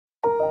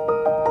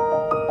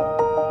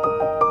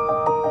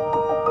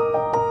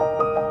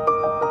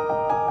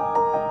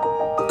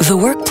The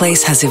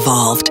workplace has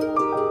evolved.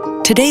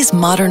 Today's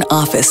modern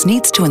office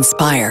needs to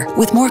inspire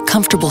with more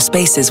comfortable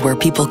spaces where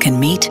people can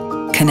meet,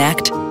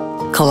 connect,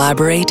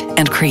 collaborate,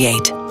 and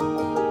create.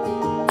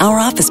 Our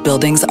office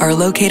buildings are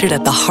located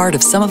at the heart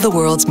of some of the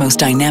world's most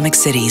dynamic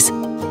cities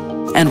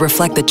and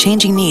reflect the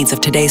changing needs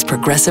of today's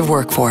progressive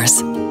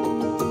workforce.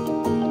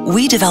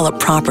 We develop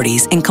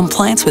properties in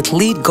compliance with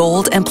LEED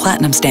Gold and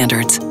Platinum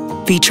standards,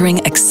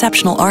 featuring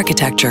exceptional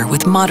architecture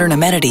with modern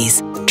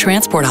amenities,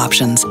 transport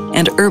options,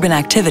 and urban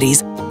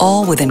activities,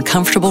 all within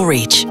comfortable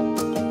reach.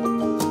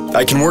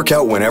 I can work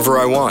out whenever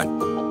I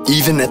want,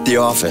 even at the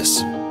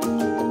office.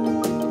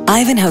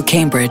 Ivanhoé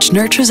Cambridge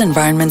nurtures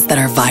environments that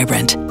are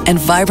vibrant, and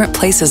vibrant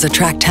places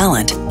attract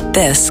talent.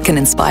 This can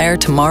inspire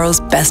tomorrow's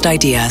best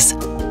ideas.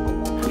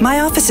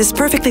 My office is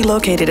perfectly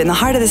located in the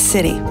heart of the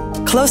city,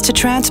 close to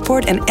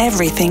transport and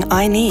everything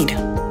I need.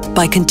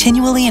 By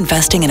continually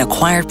investing in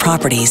acquired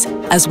properties,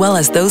 as well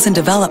as those in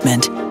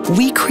development,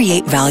 we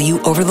create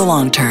value over the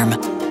long term.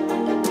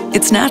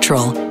 It's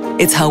natural.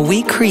 It's how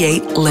we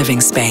create living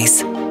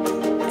space.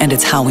 And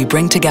it's how we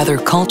bring together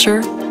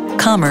culture,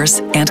 commerce,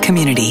 and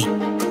community.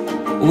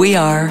 We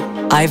are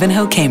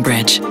Ivanhoé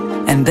Cambridge,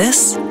 and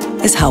this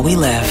is how we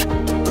live.